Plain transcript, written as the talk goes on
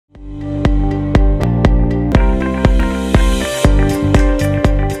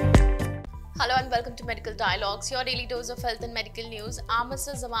Dialogues, your daily dose of health and medical news. I'm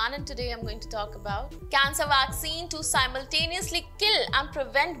Mr. Zaman, and today I'm going to talk about cancer vaccine to simultaneously kill and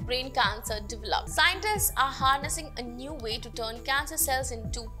prevent brain cancer develop. Scientists are harnessing a new way to turn cancer cells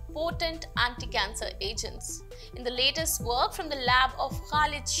into potent anti-cancer agents. In the latest work from the lab of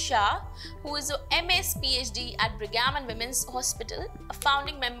Khalid Shah, who is a MS PhD at Brigham and Women's Hospital, a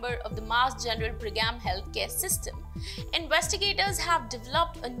founding member of the Mass General Brigham healthcare system, investigators have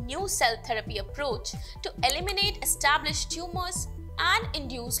developed a new cell therapy approach to eliminate established tumors and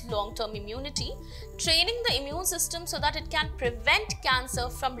induce long-term immunity, training the immune system so that it can prevent cancer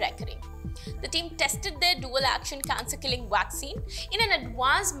from recurring. The team tested their dual-action cancer-killing vaccine in an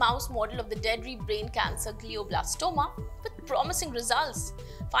advanced mouse model of the deadly brain cancer glioblastoma with promising results.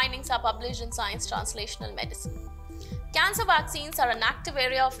 Findings are published in Science Translational Medicine. Cancer vaccines are an active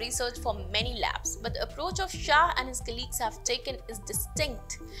area of research for many labs, but the approach of Shah and his colleagues have taken is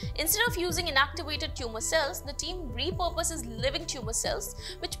distinct. Instead of using inactivated tumor cells, the team repurposes living tumor cells,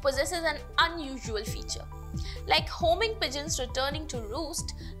 which possesses an unusual feature. Like homing pigeons returning to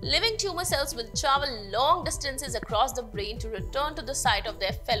roost, living tumor cells will travel long distances across the brain to return to the site of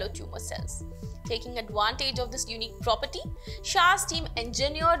their fellow tumor cells. Taking advantage of this unique property, Shah's team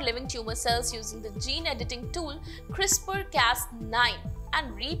engineered living tumor cells using the gene editing tool CRISPR-Cas9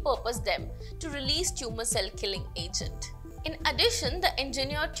 and repurposed them to release tumor cell killing agent. In addition, the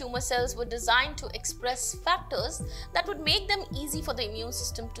engineered tumor cells were designed to express factors that would make them easy for the immune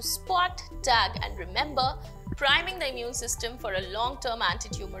system to spot, tag, and remember, priming the immune system for a long-term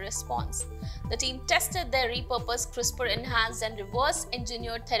anti-tumor response. The team tested their repurposed CRISPR-enhanced and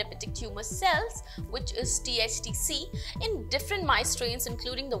reverse-engineered therapeutic tumor cells, which is THTC, in different mice strains,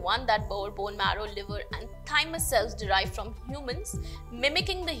 including the one that bore bone marrow, liver, and thymus cells derived from humans,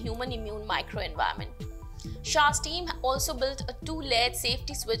 mimicking the human immune microenvironment. Shah's team also built a two-layered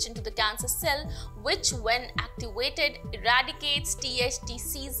safety switch into the cancer cell, which, when activated, eradicates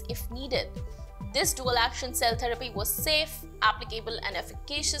THTCs if needed. This dual-action cell therapy was safe, applicable, and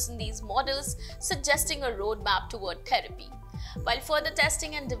efficacious in these models, suggesting a roadmap toward therapy. While further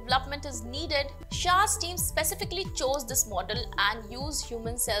testing and development is needed, Shah's team specifically chose this model and used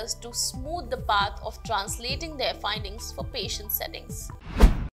human cells to smooth the path of translating their findings for patient settings.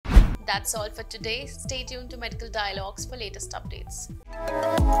 That's all for today. Stay tuned to Medical Dialogues for latest updates.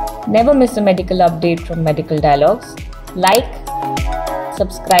 Never miss a medical update from Medical Dialogues. Like,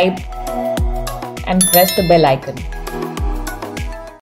 subscribe, and press the bell icon.